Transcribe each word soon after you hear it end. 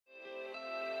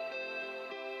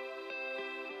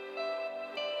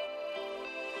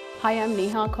Hi, I'm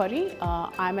Neha Khori.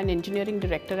 I'm an engineering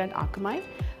director at Akamai.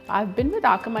 I've been with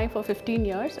Akamai for 15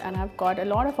 years and I've got a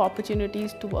lot of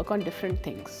opportunities to work on different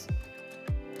things.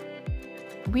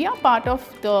 We are part of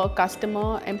the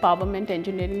customer empowerment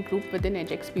engineering group within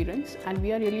Edge Experience, and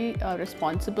we are really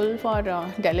responsible for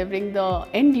delivering the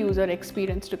end user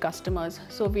experience to customers.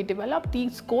 So we develop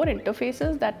these core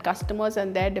interfaces that customers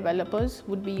and their developers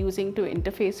would be using to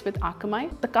interface with Akamai.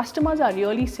 The customers are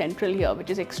really central here,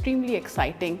 which is extremely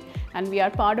exciting, and we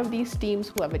are part of these teams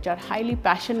which are highly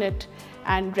passionate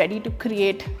and ready to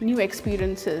create new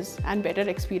experiences and better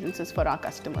experiences for our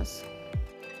customers.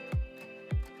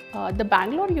 The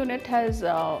Bangalore unit has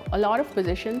a lot of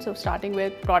positions, so starting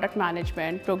with product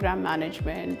management, program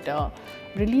management,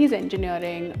 release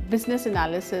engineering, business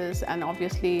analysis, and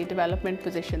obviously development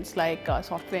positions like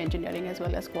software engineering as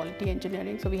well as quality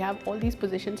engineering. So we have all these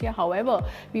positions here. However,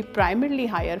 we primarily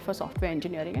hire for software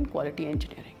engineering and quality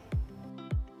engineering.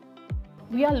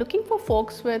 We are looking for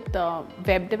folks with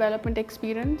web development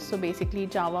experience, so basically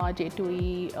Java,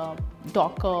 J2E,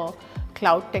 Docker,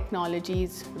 cloud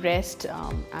technologies, REST,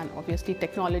 and obviously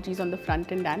technologies on the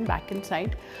front end and back end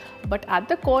side. But at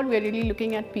the core, we're really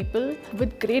looking at people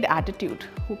with great attitude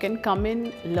who can come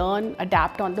in, learn,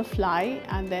 adapt on the fly,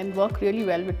 and then work really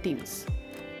well with teams.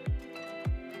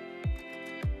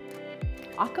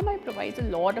 Akamai provides a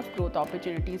lot of growth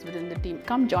opportunities within the team.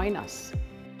 Come join us.